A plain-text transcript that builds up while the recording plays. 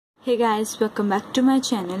Hey guys, welcome back to my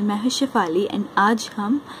channel. मैं हूं Shefali and आज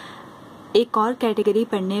हम एक और कैटेगरी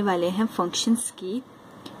पढ़ने वाले हैं फंक्शंस की,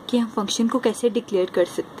 कि हम फंक्शन को कैसे डिक्लेयर कर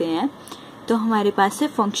सकते हैं। तो हमारे पास है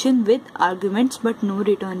function with arguments but no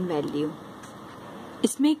return value.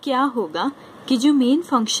 इसमें क्या होगा कि जो मेन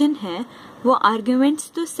फंक्शन है वो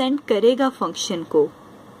आर्गुमेंट्स तो सेंड करेगा फंक्शन को,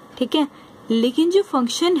 ठीक है, लेकिन जो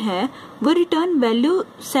फंक्शन है वो रिटर्न वैल्यू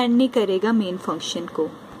सेंड नहीं करेगा मेन फंक्शन को।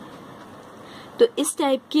 तो इस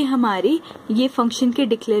टाइप की हमारी ये फंक्शन की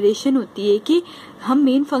डिक्लेरेशन होती है कि हम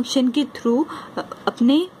मेन फंक्शन के थ्रू,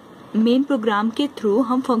 अपने मेन प्रोग्राम के थ्रू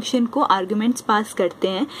हम फंक्शन को आर्गुमेंट्स पास करते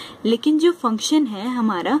हैं, लेकिन जो फंक्शन है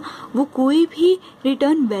हमारा वो कोई भी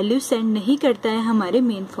रिटर्न वैल्यू सेंड नहीं करता है हमारे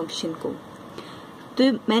मेन फंक्शन को।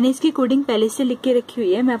 तो मैंने इसकी कोडिंग पहले से लिख के रखी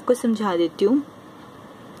हुई है, मैं आपको समझा देती हूँ।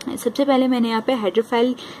 सबसे पहले मैंने यहाँ पे हेडर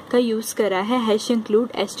फाइल का यूज करा है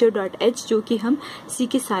 #include_str.h, जो कि हम सी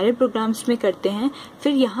के सारे प्रोग्राम्स में करते हैं।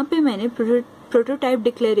 फिर यहाँ पे मैंने प्रोटोटाइप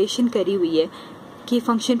डिक्लेरेशन करी हुई है कि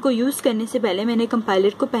फंक्शन को यूज करने से पहले मैंने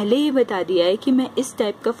कंपाइलर को पहले ही बता दिया है कि मैं इस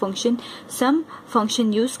टाइप का फंक्शन सम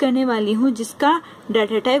फंक्शन यूज करने वाली हूँ जिसका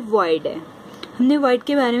डाटा टाइप वॉइड है। हमने वॉइड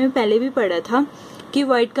के बारे में पहले भी पढ़ा था कि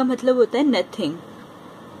वॉइड का मतलब होता है नथिंग,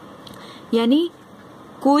 यानी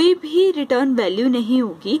कोई भी रिटर्न वैल्यू नहीं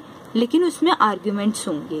होगी लेकिन उसमें आर्ग्यूमेंट्स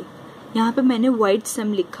होंगे। यहाँ पे मैंने वॉइड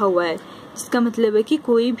सम लिखा हुआ है, इसका मतलब है कि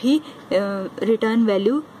कोई भी रिटर्न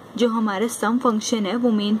वैल्यू जो हमारा सम फंक्शन है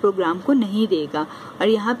वो मेन प्रोग्राम को नहीं देगा। और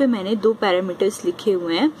यहाँ पे मैंने दो पैरामीटर्स लिखे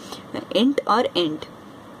हुए हैं, इंट और एंड।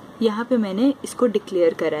 यहाँ पे मैंने इसको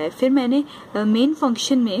डिक्लेयर करा है। फिर मैंने मेन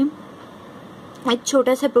फंक्शन में एक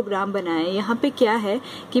छोटा सा प्रोग्राम बनाया है। यहाँ पे क्या है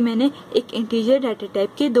कि मैंने एक इंटीजर डाटा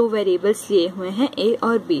टाइप के दो वेरिएबल्स लिए हुए हैं, ए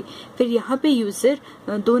और बी। फिर यहाँ पे यूजर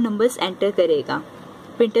दो नंबर्स एंटर करेगा।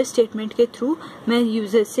 प्रिंटफ स्टेटमेंट के थ्रू मैं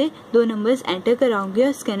यूजर से दो नंबर्स एंटर कराऊंगी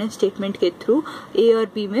और स्कैनफ स्टेटमेंट के थ्रू ए और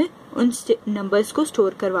बी में उन नंबर्स को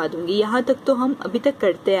स्टोर करवा दूंगी। यहाँ तक तो हम अभी तक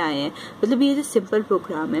करते आए हैं, मतलब ये जो सिंपल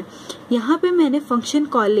प्रोग्राम है। यहाँ पे मैंने फंक्शन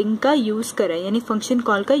कॉलिंग का यूज करा है, यानी फंक्शन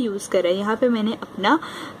कॉल का यूज करा है। यहाँ पे मैंने अपना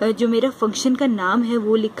जो मेरा फंक्शन का नाम है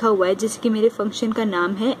वो लिखा हुआ है, जैसे कि मेरे फंक्शन का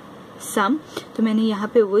नाम है सम, तो मैंने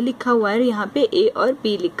यहाँ पे वो लिखा हुआ है और यहाँ पे ए और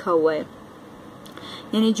बी लिखा हुआ है,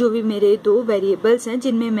 यानी जो भी मेरे दो वेरिएबल्स हैं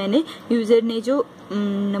जिनमें मैंने यूजर ने जो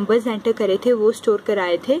नंबर्स एंटर करे थे वो स्टोर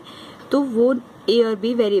कराए थे, तो वो ए और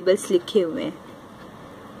बी वेरिएबल्स लिखे हुए हैं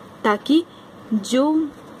ताकि जो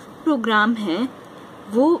प्रोग्राम है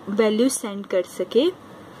वो वैल्यू सेंड कर सके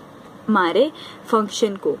हमारे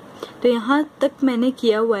फंक्शन को। तो यहाँ तक मैंने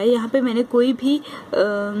किया हुआ है। यहाँ पे मैंने कोई भी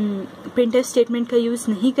प्रिंटफ स्टेटमेंट का यूज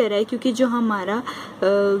नहीं करा है, क्योंकि जो हमारा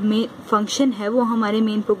मेन फंक्शन है वो हमारे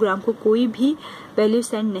मेन प्रोग्राम को कोई भी वैल्यू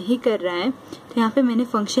सेंड नहीं कर रहा है। तो यहाँ पे मैंने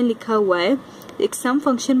फंक्शन लिखा हुआ है, एक सम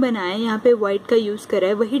फंक्शन बनाया है, यहाँ पे वॉइड का यूज करा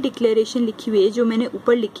है, वही डिक्लेरेशन लिखी हुई है जो मैंने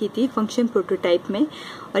ऊपर लिखी थी फंक्शन प्रोटोटाइप में।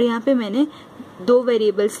 और यहाँ पे मैंने दो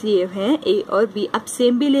वेरिएबल्स लिए हैं, ए और बी। आप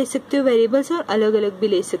सेम भी ले सकते हो वेरिएबल्स और अलग अलग भी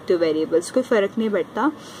ले सकते हो वेरिएबल्स, कोई फर्क नहीं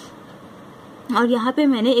पड़ता। और यहाँ पे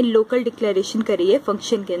मैंने इन लोकल डिक्लेरेशन करी है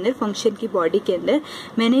फंक्शन के अंदर, फंक्शन की बॉडी के अंदर।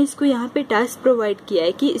 मैंने इसको यहाँ पे टास्क प्रोवाइड किया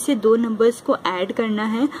है कि इसे दो नंबर्स को ऐड करना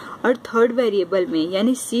है और थर्ड वेरिएबल में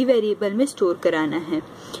यानी सी वेरिएबल में स्टोर कराना है।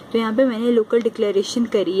 तो यहाँ पे मैंने लोकल डिक्लेरेशन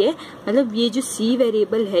करी है, मतलब ये जो सी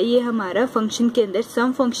वेरिएबल है ये हमारा फंक्शन के अंदर,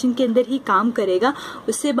 सम फंक्शन के अंदर ही काम करेगा,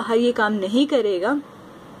 उससे बाहर ये काम नहीं करेगा।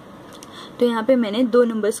 तो यहाँ पे मैंने दो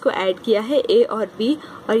नंबर्स को ऐड किया है, ए और बी,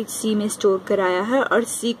 और सी में स्टोर कराया है और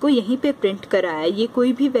सी को यहीं पे प्रिंट कराया है। ये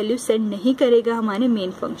कोई भी वैल्यू सेंड नहीं करेगा हमारे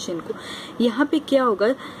मेन फंक्शन को। यहाँ पे क्या होगा,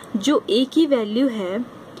 जो ए की वैल्यू है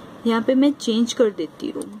यहाँ पे मैं चेंज कर देती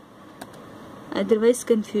हूँ, अदरवाइज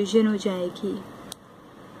कंफ्यूजन हो जाएगी।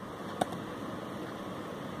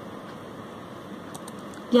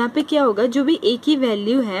 यहाँ पे क्या होगा, जो भी ए की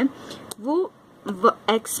वैल्यू है वो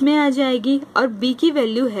x में आ जाएगी और b की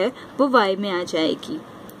वैल्यू है वो y में आ जाएगी,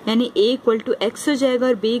 यानी a इक्वल टू x हो जाएगा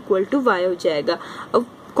और b इक्वल टू y हो जाएगा। अब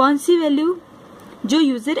कौन सी वैल्यू, जो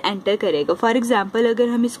यूजर एंटर करेगा। फॉर एग्जाम्पल अगर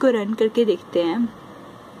हम इसको रन करके देखते हैं,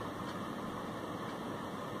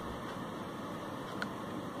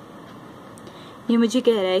 ये मुझे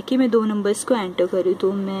कह रहा है कि मैं दो नंबर्स को एंटर करूँ,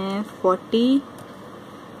 तो मैं 40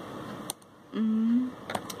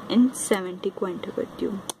 एंड 70 को एंटर करती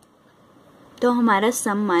हूँ, तो हमारा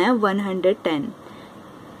सम आया 110।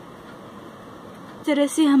 इस तरह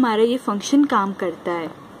से हमारा ये फंक्शन काम करता है।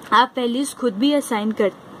 आप वैल्यूज खुद भी असाइन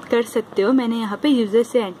कर सकते हो, मैंने यहाँ पे यूजर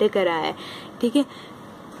से एंटर कराया है, ठीक है।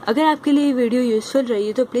 अगर आपके लिए ये वीडियो यूजफुल रही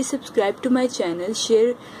है तो please subscribe to my channel,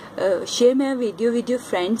 share my video with your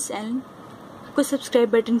friends and आपको सब्सक्राइब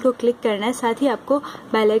बटन को क्लिक करना है, साथ ही आपको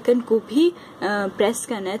बेल आइकन को भी प्रेस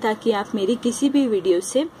करना है ताकि आप मेरी किसी भी वीडियो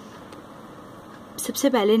से सबसे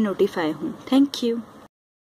पहले नोटिफाई हूँ। Thank you.